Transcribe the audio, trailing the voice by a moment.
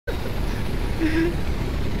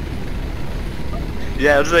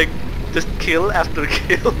Yeah, it's like just kill after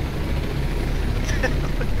kill.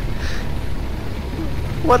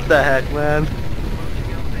 What the heck, man?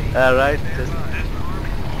 Alright, just...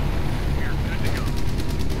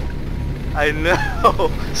 I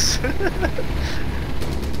know.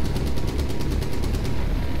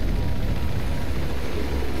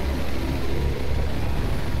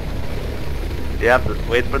 Yep,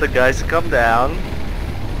 wait for the guys to come down.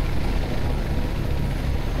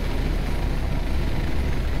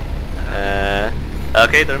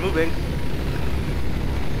 Okay, they're moving.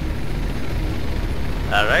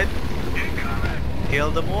 Alright.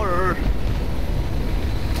 Kill the mortar.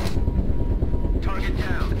 Target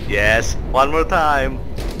down. Yes, one more time.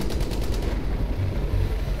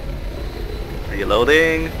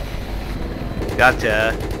 Reloading.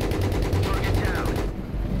 Gotcha. Target down.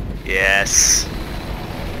 Yes.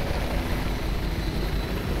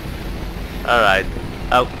 Alright.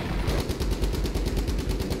 Oh.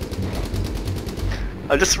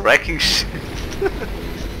 I'm just wrecking shit.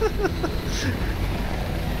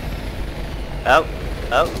 Oh.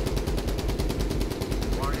 Oh.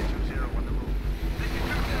 Warrior 2-0 on the move.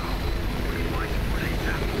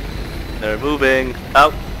 They're moving.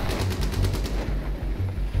 Oh.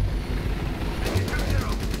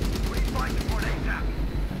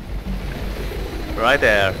 Right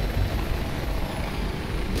there.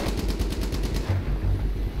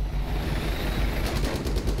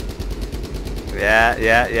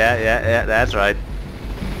 Yeah, that's right.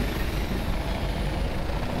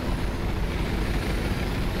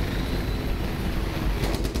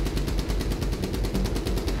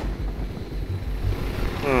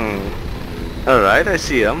 Alright, I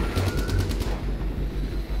see him.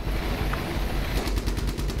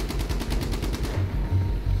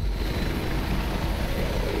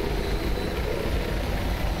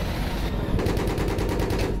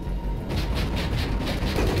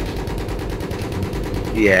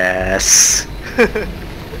 Yes.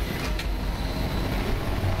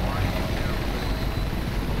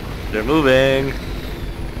 They're moving.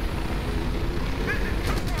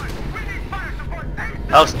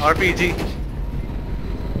 Oh, it's RPG.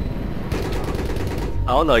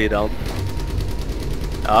 Oh no, you don't.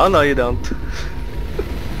 Oh no, you don't.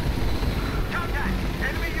 Contact!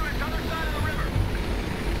 Enemy units other side of the river!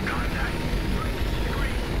 Contact!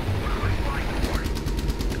 Agreed. Request flight support.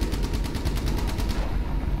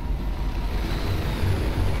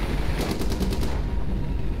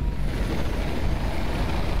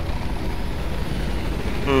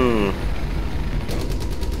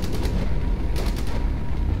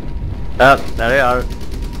 Oh, there they are.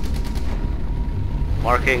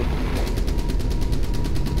 Marking.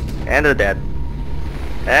 And they're dead.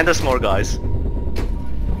 And there's more guys.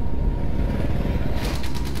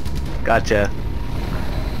 Gotcha.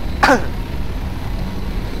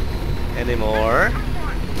 Any more?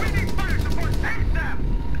 We need fire support ASAP!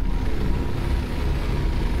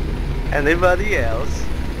 Anybody else?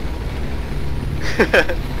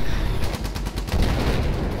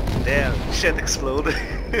 Damn, shit exploded.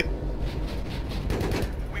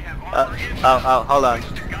 We have armor Oh, hold on. to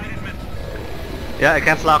guided missiles. Yeah, I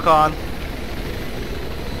can't lock on.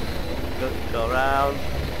 Go around.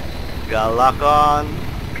 Gotta lock on.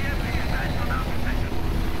 BMP advanced from our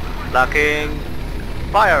position. Locking.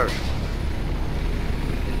 Fire!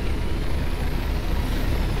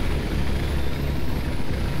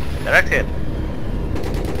 Direct hit.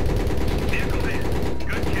 Vehicle in.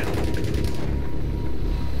 Good kill.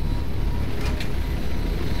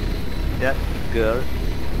 Yeah, good.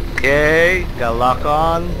 Okay, got lock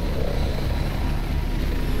on.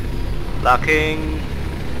 Locking.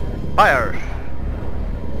 Fire!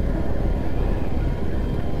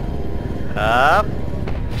 Up.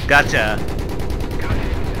 Gotcha.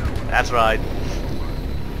 That's right.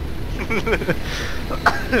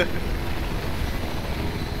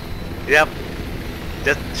 Yep.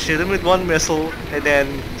 Just shoot him with one missile and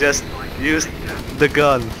then just use the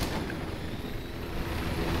gun.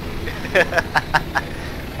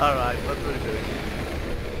 Alright, what are we doing?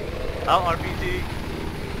 Oh, RPG.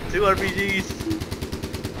 2 RPGs. This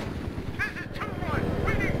is 2-1.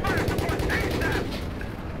 We need fire support ASAP!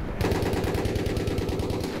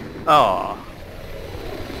 Oh.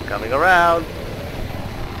 Coming around.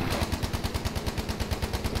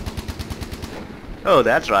 Oh,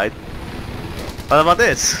 that's right. What about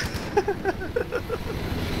this?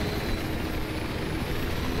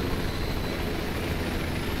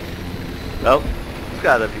 Oh, it's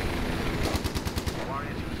gotta be. Warrior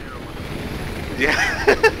 2-0 on the move. Yeah.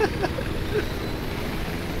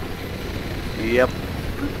 Yep.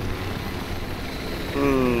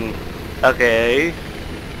 Okay.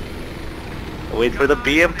 Wait for the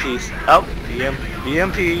BMPs. Oh,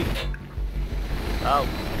 BMP. Oh,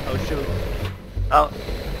 oh shoot. Oh.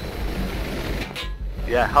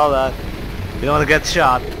 Yeah, hold on. You don't want to get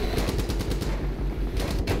shot.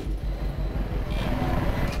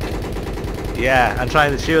 Yeah, I'm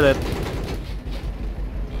trying to shoot it.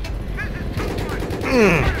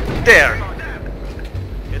 There!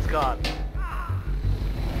 It's gone.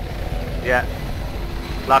 Yeah.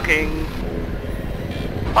 Locking.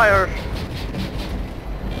 Fire!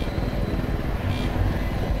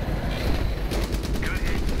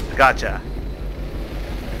 Gotcha.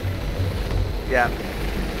 Yeah.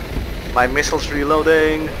 My missile's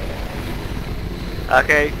reloading.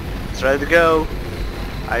 Okay, it's ready to go.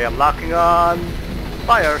 I am locking on.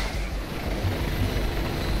 Fire!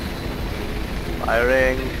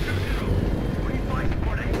 Firing.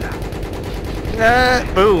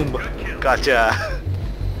 Boom! Gotcha.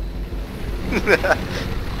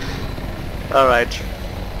 Alright.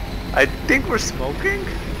 I think we're smoking?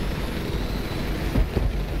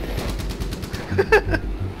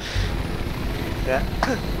 Yeah.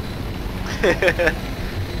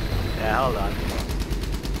 Yeah, hold on.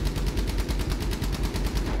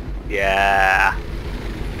 Yeah.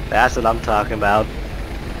 That's what I'm talking about.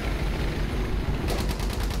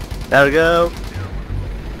 There we go.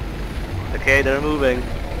 Okay, they're moving.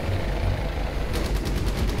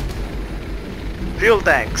 Fuel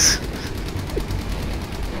tanks.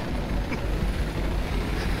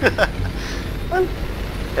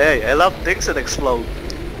 Hey, I love things that explode.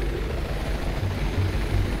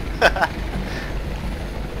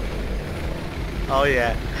 Oh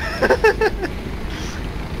yeah.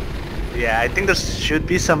 Yeah, I think there should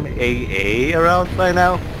be some AA around by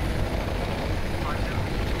now.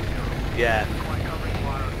 Yeah.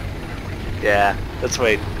 Yeah, let's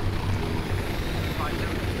wait.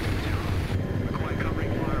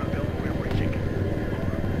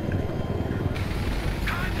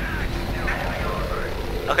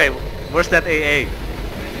 Okay, where's that AA?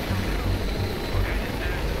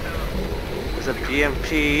 There's a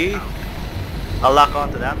BMP. I'll lock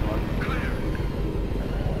onto that one.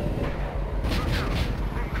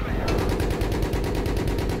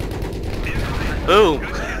 Boom!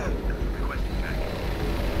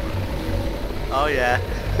 Oh yeah.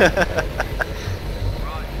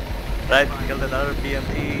 Right, killed another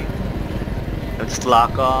BMP. Let's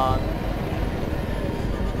lock on.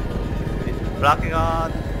 Locking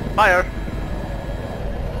on. Fire!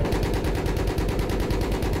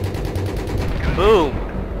 Boom!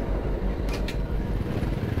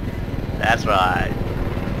 That's right.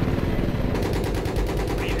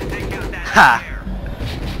 Ha!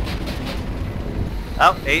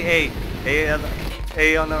 Oh, A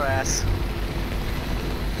on our ass.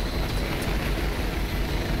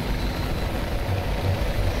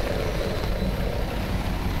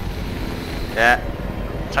 Yeah.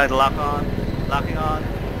 Try to lock on. Locking on.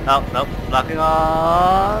 Oh, nope. Locking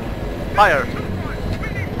on. Fire!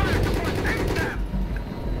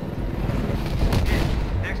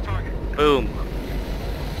 Boom.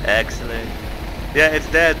 Excellent. Yeah, it's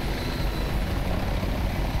dead.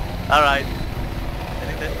 Alright.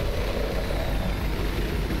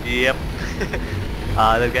 Yep.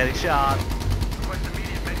 They're getting shot.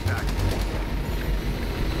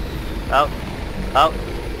 Oh. Oh.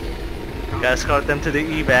 Gotta escort them to the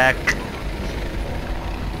evac.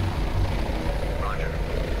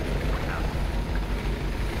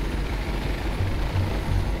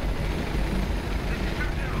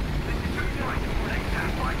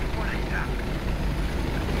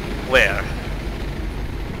 Where?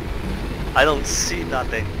 I don't see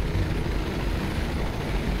nothing.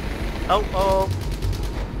 Oh, oh.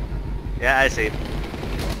 Yeah, I see.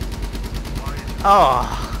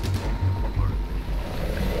 Oh.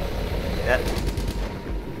 Yeah.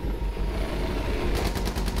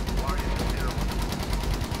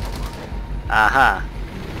 Aha.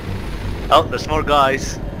 Oh, there's more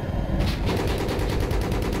guys.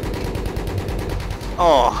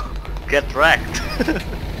 Oh, get wrecked.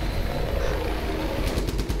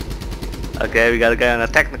 Okay, we got a guy on a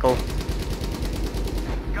technical.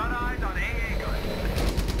 Got eyes on AA gun.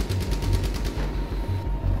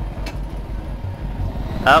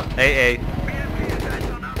 Oh, AA.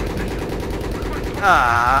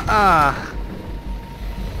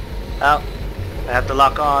 Oh, I have to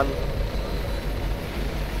lock on.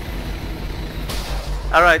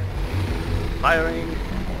 Alright. Firing.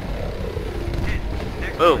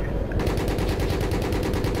 Boom.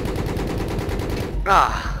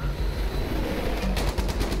 Ah.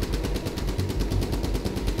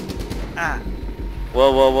 Ah.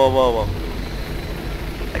 Whoa, whoa, whoa, whoa, whoa.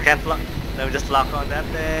 I can't lock. Let me just lock on that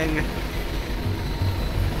thing.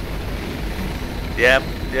 Yep.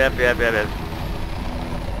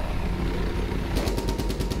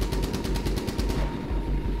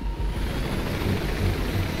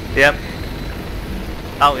 Yep.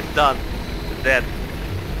 Oh, it's done. It's dead.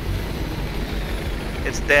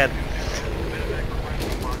 It's dead.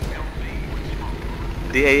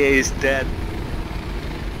 The AA is dead.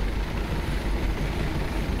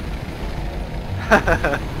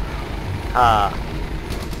 Ah.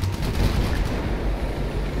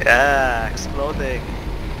 Yeah, exploding.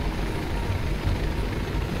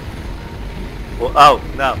 Oh,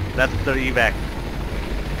 no, that's the evac.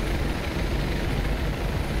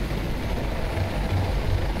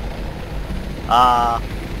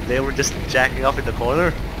 They were just jacking off in the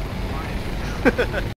corner.